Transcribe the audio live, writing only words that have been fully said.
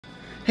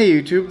Hey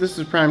YouTube, this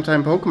is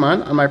Primetime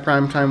Pokemon on my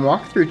Primetime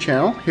Walkthrough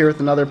channel, here with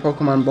another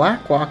Pokemon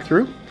Black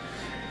walkthrough.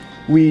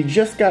 We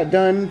just got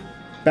done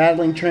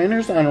battling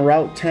trainers on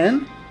Route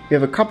 10. We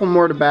have a couple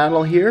more to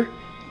battle here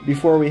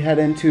before we head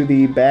into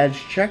the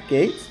badge check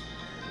gates,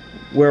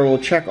 where we'll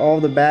check all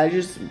the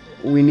badges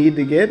we need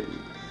to get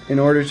in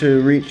order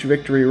to reach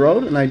Victory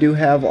Road, and I do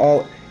have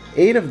all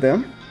 8 of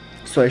them,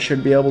 so I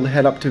should be able to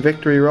head up to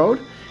Victory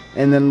Road,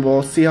 and then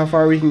we'll see how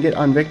far we can get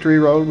on Victory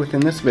Road within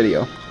this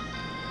video.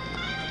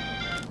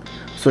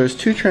 So there's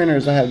 2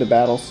 trainers I have to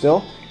battle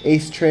still,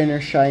 Ace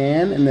Trainer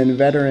Cheyenne and then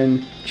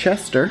Veteran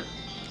Chester.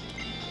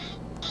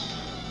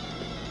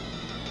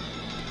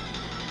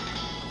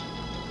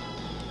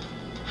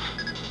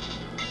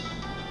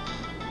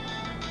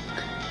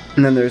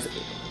 And then there's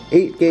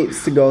 8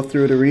 gates to go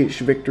through to reach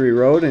Victory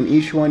Road, and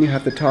each one you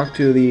have to talk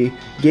to the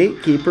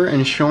gatekeeper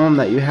and show him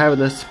that you have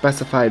the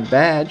specified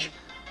badge.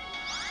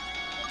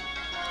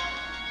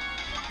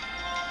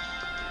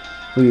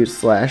 We'll use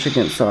Slash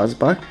against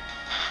Sawsbuck.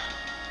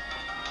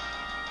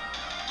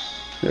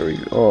 There we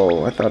go.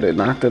 Oh, I thought it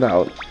knocked it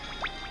out.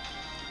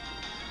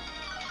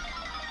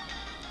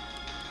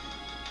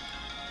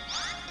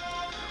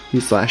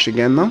 You Slash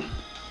again though.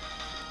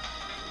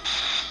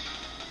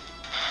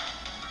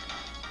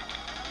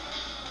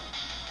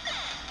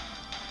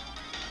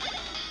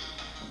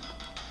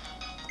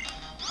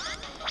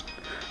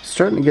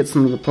 Starting to get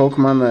some of the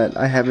Pokemon that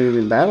I haven't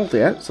even battled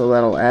yet, so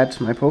that'll add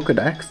to my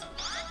Pokedex.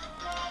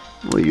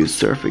 We'll use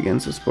Surf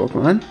against this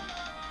Pokemon.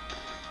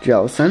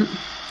 Jellicent.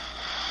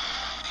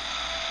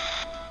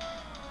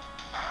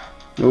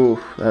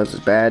 Ooh, that was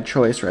a bad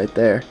choice right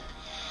there.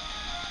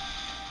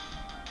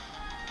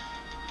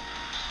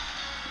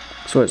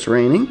 So it's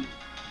raining.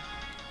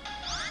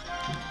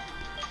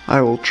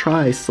 I will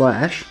try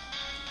Slash.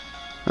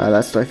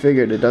 That's what I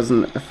figured. It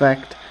doesn't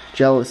affect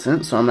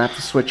Jellicent, so I'm going to have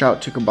to switch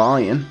out to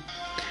Cobalion.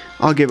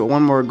 I'll give it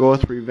one more go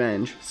with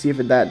Revenge. See if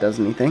that does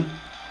anything.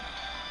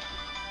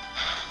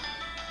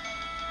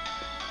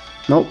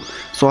 Nope.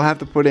 So I'll have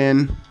to put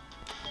in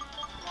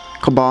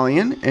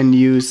Cobalion and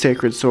use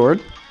Sacred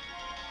Sword.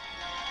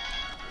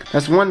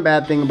 That's one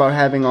bad thing about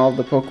having all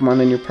the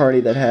Pokemon in your party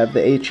that have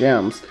the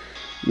HMs.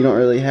 You don't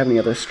really have any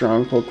other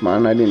strong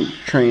Pokemon. I didn't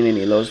train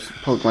any of those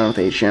Pokemon with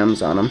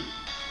HMs on them.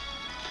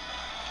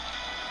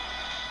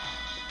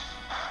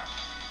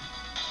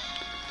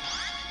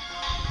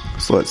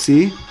 So let's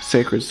see.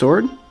 Sacred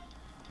Sword.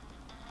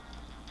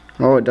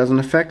 Oh, it doesn't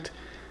affect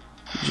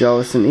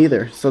Jellicent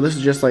either. So this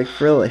is just like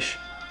Frillish.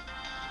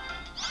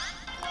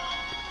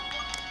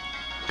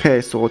 Okay,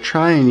 so we'll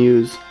try and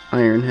use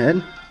Iron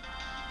Head.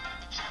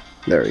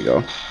 There we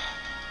go.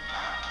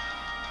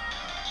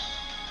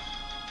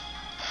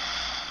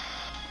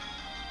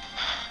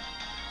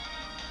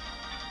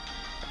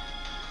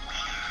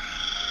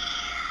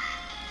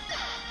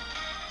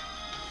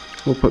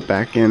 We'll put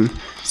back in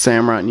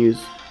Samurott and use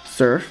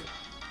Surf.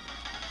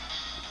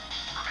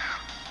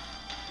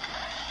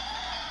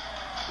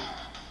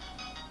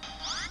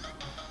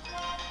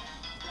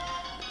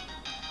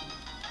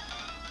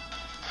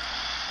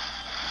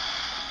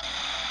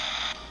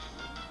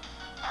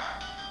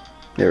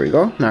 There we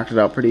go, knocked it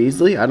out pretty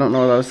easily. I don't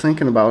know what I was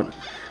thinking about,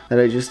 that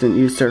I just didn't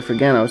use Surf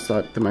again. I was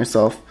thought to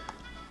myself,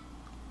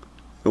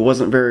 it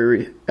wasn't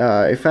very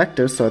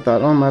effective, so I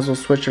thought, oh, I might as well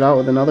switch it out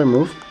with another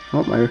move.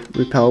 Oh, my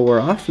Repel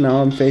wore off.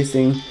 Now I'm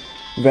facing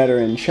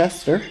Veteran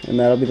Chester, and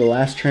that'll be the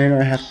last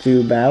trainer I have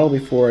to battle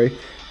before I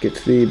get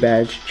to the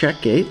badge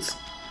check gates.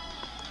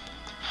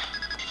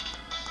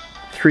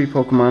 3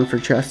 Pokemon for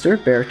Chester.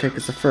 Beartic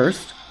is the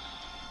first.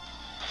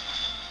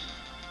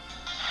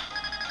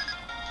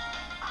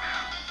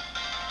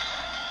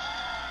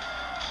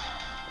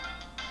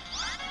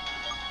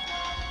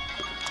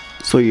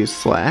 So use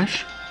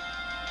Slash.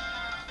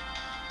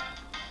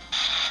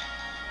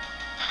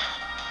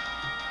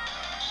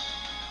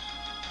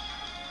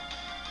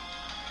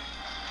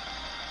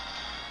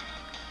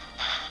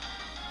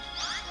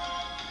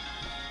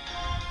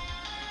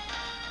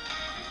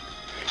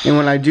 And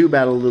when I do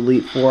battle the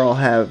Elite Four, I'll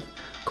have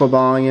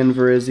Cobalion,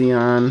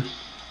 Virizion,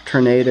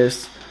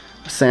 Tornadus,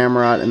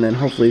 Samurott, and then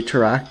hopefully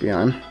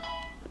Terrakion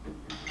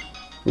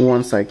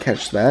once I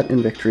catch that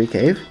in Victory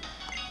Cave.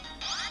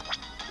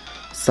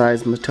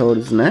 Seismitoad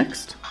is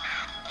next.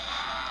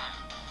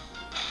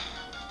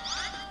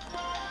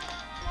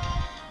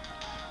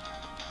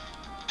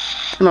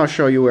 And I'll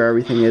show you where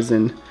everything is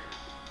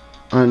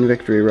on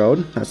Victory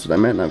Road. That's what I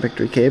meant, not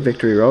Victory Cave.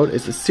 Victory Road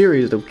is a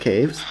series of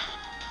caves.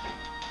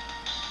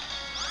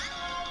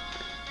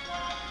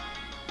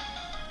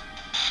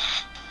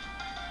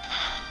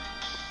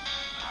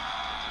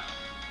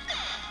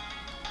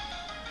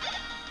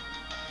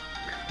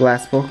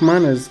 Last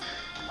Pokemon is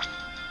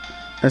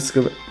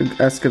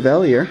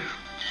Escavalier,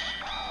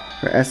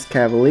 or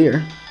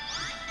Escavalier.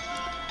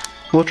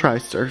 We'll try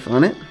Surf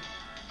on it.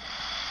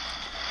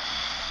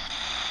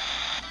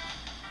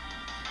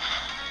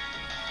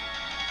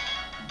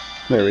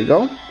 There we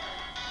go.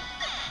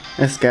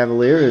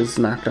 Escavalier is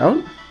knocked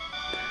out.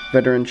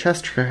 Veteran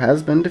Chester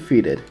has been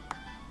defeated.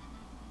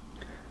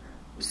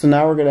 So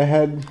now we're going to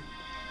head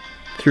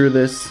through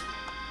this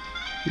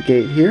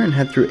gate here and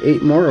head through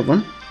 8 more of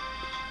them.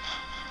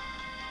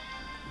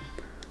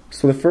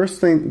 So the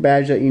first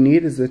badge that you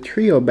need is the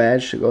trio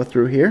badge to go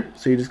through here.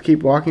 So you just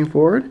keep walking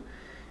forward,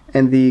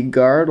 and the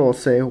guard will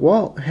say,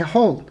 "Well,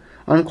 hold,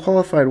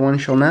 unqualified one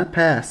shall not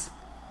pass."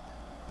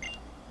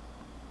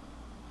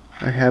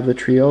 I have the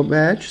trio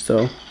badge,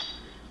 so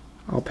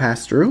I'll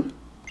pass through.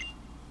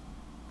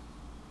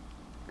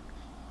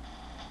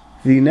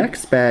 The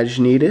next badge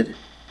needed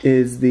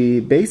is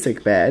the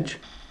basic badge.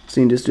 So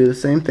you can just do the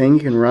same thing.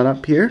 You can run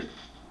up here.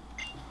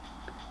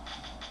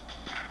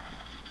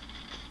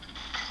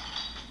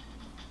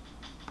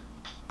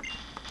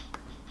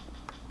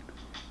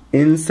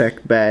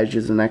 Insect badge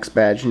is the next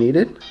badge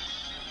needed.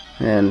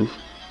 And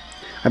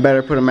I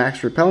better put a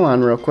max repel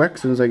on real quick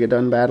as soon as I get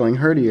done battling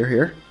Herdier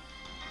here.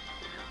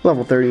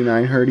 Level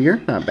 39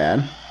 Herdier, not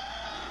bad.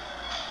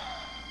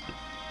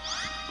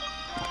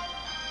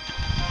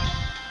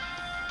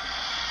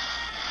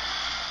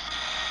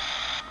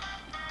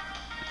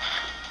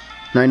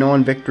 Now I know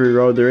on Victory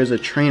Road there is a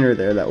trainer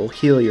there that will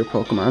heal your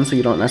Pokemon, so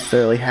you don't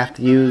necessarily have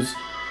to use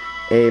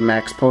a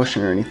max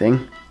potion or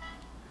anything.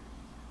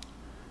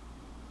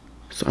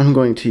 So I'm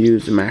going to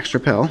use the max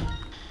repel.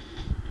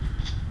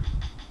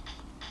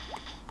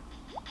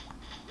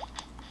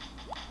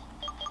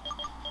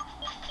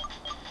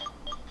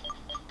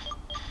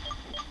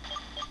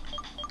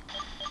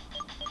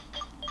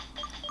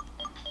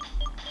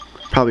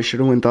 Probably should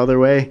have went the other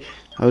way.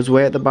 I was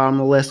way at the bottom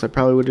of the list. I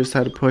probably would have just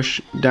had to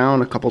push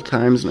down a couple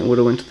times and it would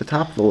have went to the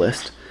top of the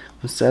list.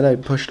 Instead I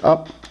pushed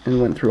up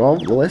and went through all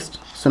of the list.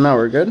 So now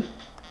we're good.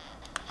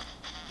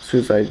 As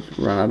soon as I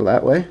run out of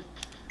that way.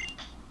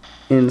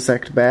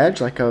 Insect badge,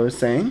 like I was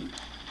saying.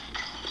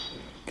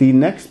 The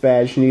next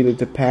badge needed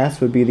to pass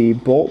would be the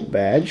Bolt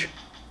badge.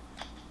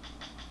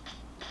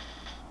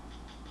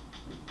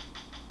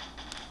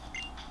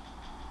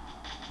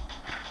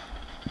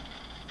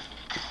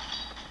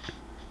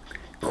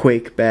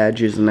 Quake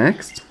badge is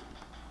next.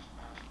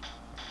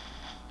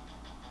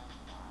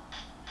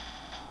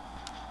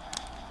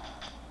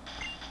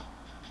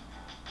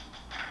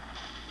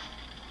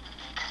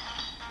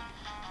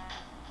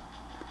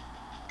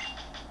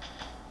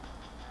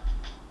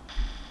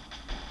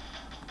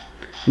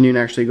 And you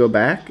can actually go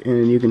back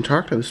and you can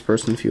talk to this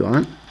person if you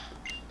want.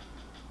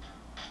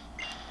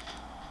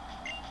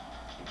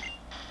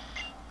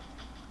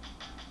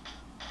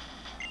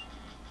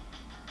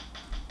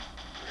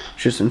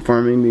 Just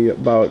informing me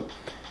about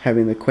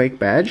having the Quake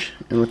badge,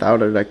 and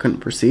without it I couldn't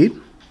proceed.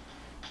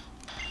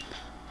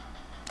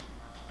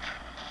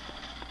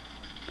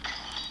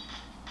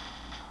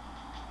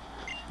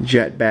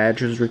 Jet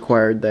badge is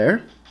required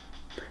there.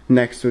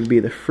 Next would be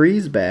the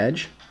Freeze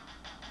badge.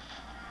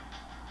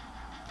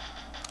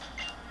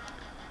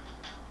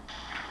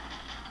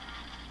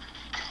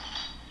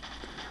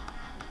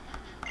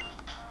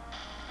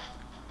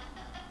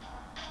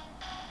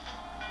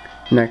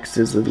 Next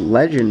is the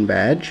Legend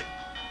badge.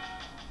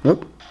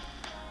 Oop.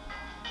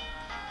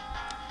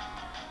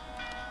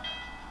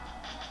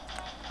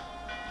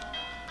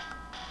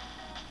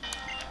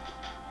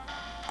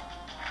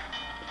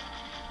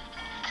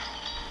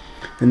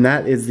 And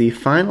that is the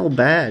final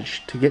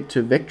badge to get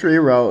to Victory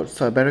Road.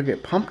 So I better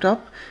get pumped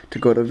up to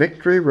go to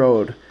Victory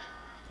Road.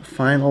 The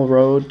final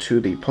road to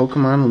the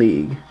Pokemon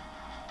League.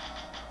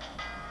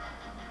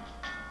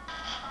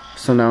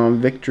 So now I'm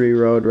Victory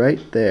Road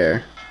right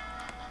there.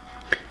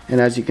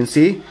 And as you can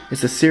see,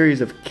 it's a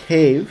series of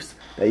caves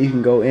that you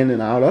can go in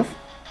and out of.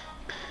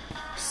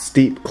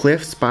 Steep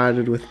cliffs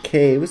spotted with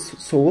caves.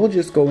 So we'll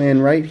just go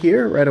in right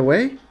here, right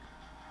away.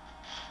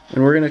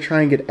 And we're going to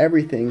try and get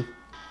everything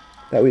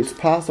that is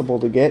possible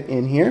to get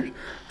in here.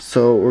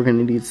 So we're going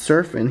to need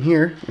surf in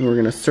here. And we're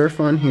going to surf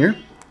on here.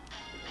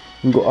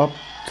 And go up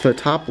to the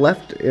top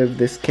left of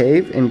this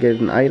cave and get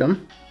an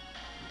item.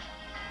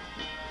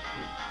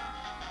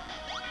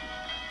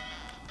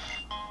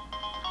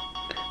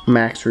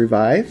 Max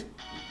Revive.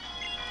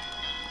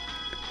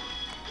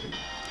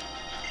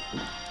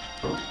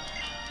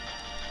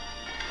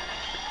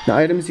 The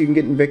items you can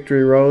get in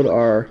Victory Road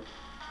are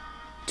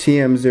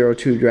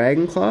TM02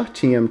 Dragonclaw,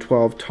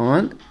 TM12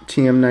 Taunt,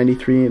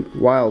 TM93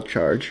 Wild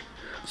Charge.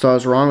 So I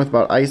was wrong with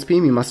about Ice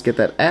Beam. You must get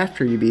that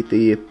after you beat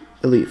the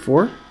Elite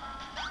Four.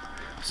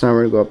 So now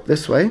we're going to go up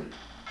this way.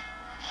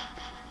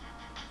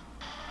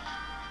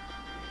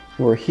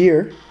 We're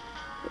here.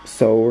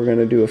 So we're going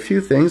to do a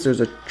few things.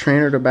 There's a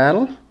trainer to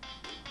battle.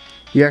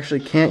 You actually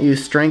can't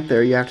use strength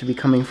there. You have to be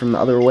coming from the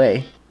other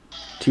way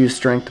to use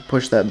strength to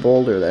push that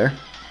boulder there.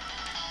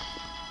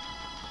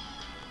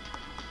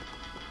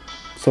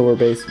 So we're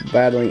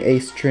battling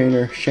Ace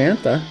Trainer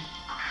Shanta.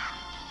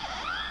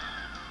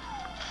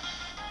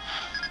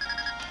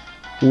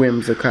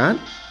 Whimsicott.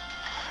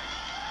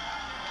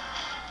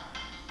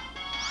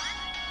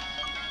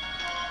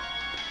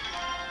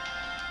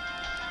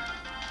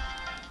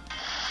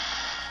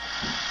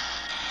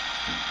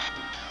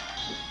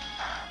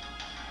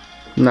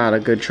 Not a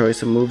good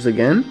choice of moves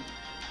again.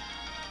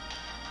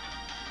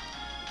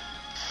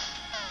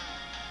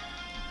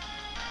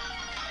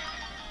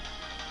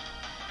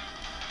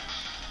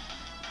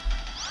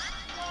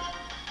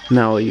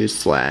 Now I'll use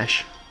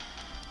Slash.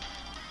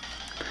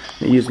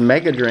 I use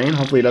Mega Drain.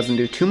 Hopefully it doesn't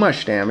do too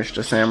much damage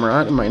to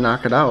Samurott. It might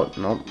knock it out.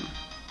 Nope,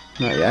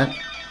 not yet.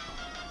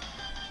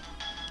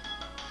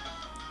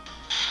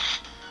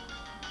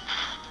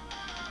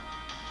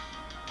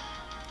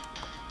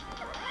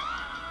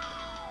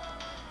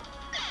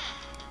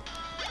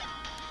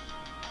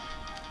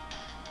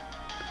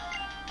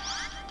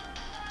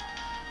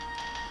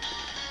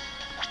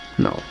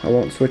 No, I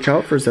won't switch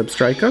out for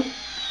Zebstrika.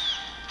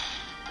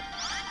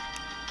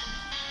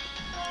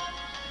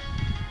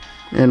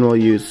 And we'll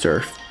use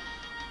Surf.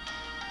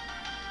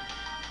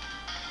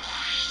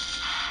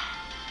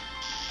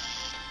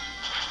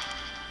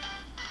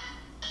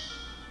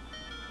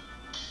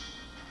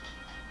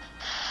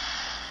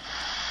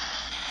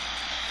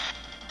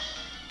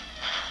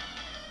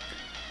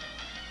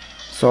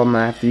 So I'm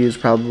gonna have to use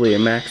probably a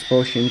max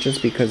potion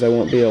just because I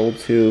won't be able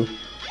to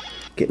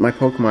get my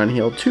Pokemon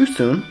healed too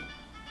soon.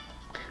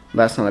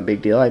 That's not a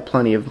big deal. I have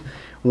plenty of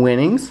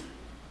winnings,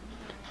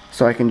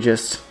 so I can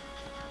just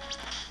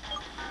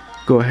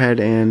go ahead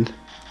and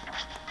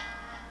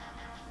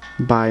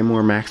buy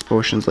more max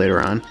potions later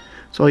on.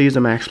 So I'll use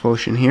a max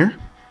potion here.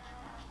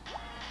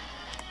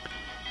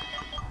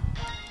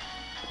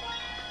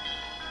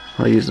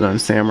 I'll use it on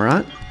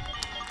Samurott.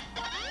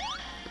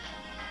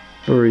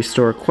 It'll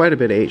restore quite a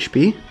bit of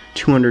HP,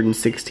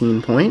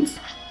 216 points.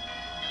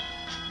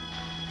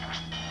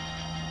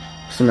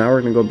 So now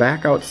we're going to go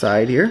back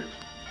outside here.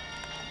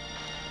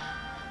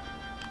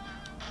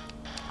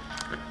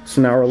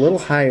 So now we're a little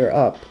higher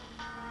up,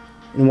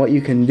 and what you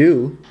can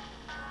do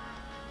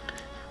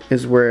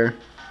is where,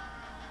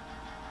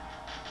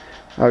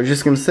 I was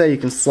just going to say, you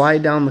can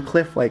slide down the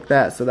cliff like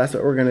that. So that's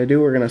what we're going to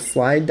do. We're going to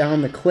slide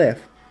down the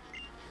cliff,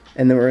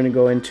 and then we're going to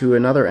go into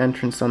another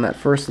entrance on that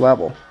first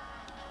level.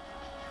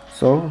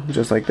 So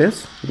just like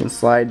this, you can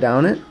slide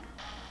down it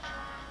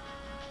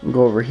and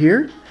go over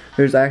here.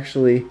 There's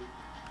actually,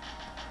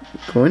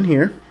 go in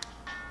here,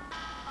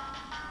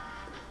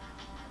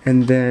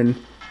 and then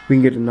we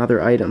can get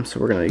another item. So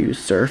we're going to use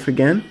Surf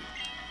again.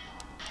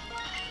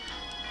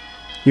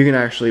 You can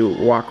actually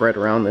walk right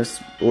around this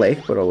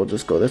lake, but we'll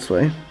just go this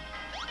way.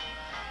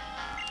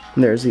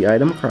 And there's the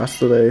item across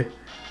the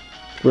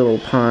little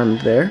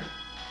pond there.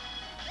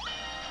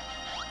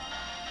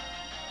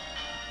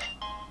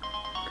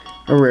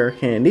 A rare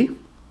candy.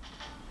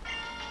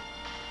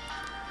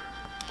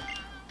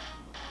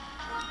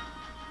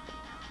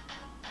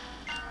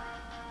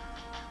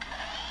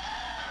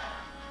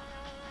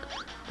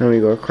 Then we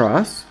go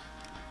across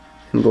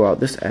and go out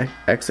this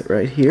exit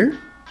right here.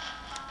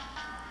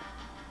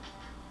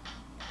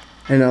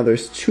 And now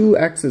there's two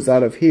exits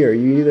out of here.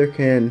 You either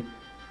can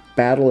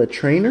battle a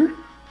trainer,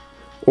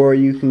 or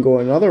you can go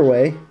another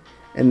way,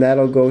 and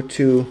that'll go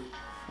to,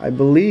 I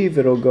believe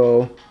it'll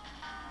go,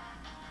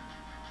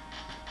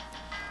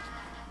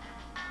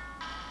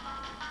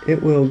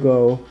 it will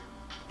go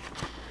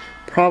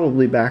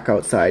probably back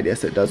outside.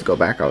 Yes, it does go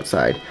back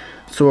outside.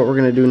 So what we're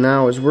going to do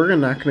now is we're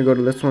not going to go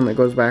to this one that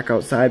goes back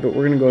outside, but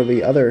we're going to go to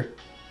the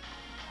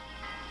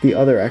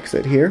other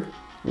exit here.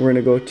 We're going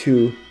to go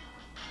to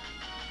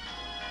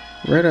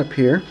right up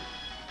here.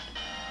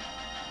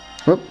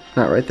 Whoop,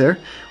 not right there.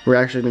 We're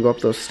actually going to go up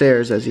those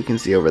stairs, as you can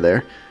see over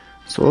there.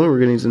 So we're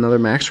going to use another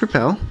max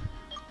repel.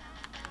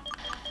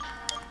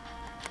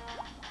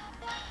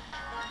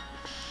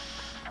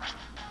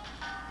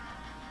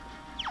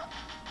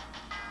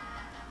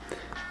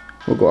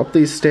 We'll go up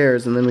these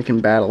stairs, and then we can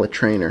battle a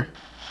trainer.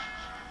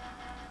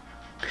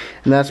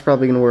 And that's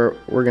probably where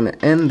we're going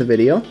to end the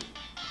video.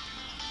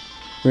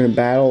 We're going to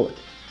battle,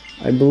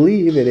 I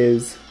believe it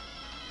is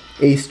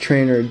Ace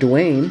Trainer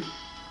Dwayne.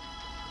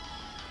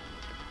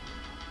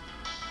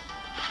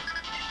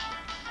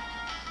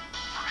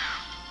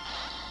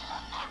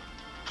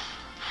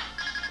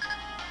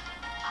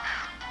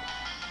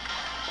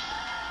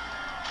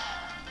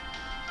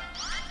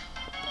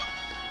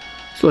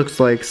 This looks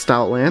like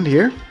Stoutland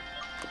here.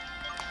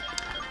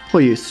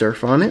 We'll use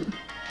Surf on it.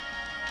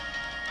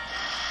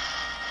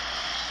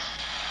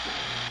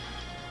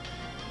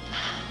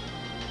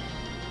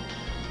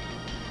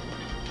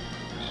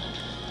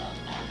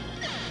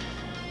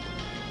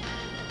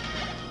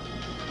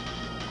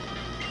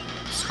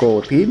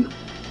 Scolipede.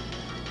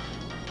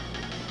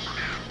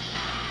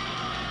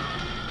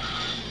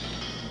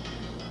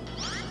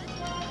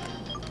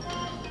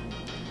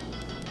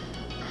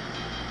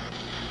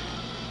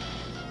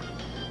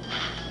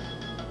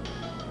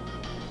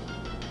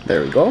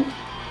 There we go.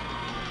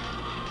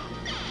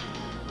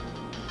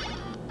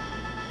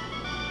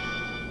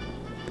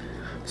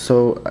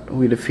 So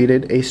we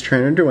defeated Ace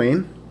Trainer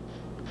Dwayne.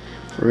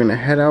 We're gonna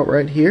head out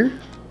right here.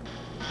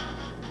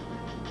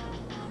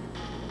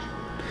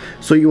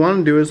 So what you want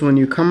to do is when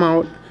you come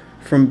out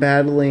from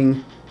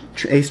battling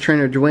Ace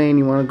Trainer Dwayne,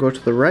 you want to go to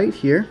the right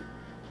here.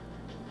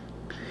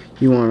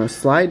 You want to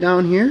slide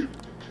down here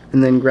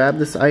and then grab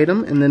this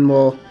item, and then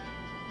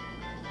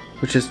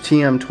which is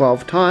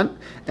TM12 Taunt,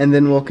 and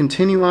then we'll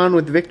continue on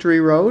with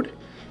Victory Road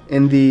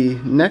in the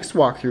next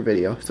walkthrough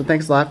video. So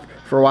thanks a lot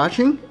for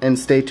watching, and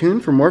stay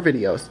tuned for more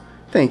videos.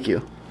 Thank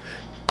you.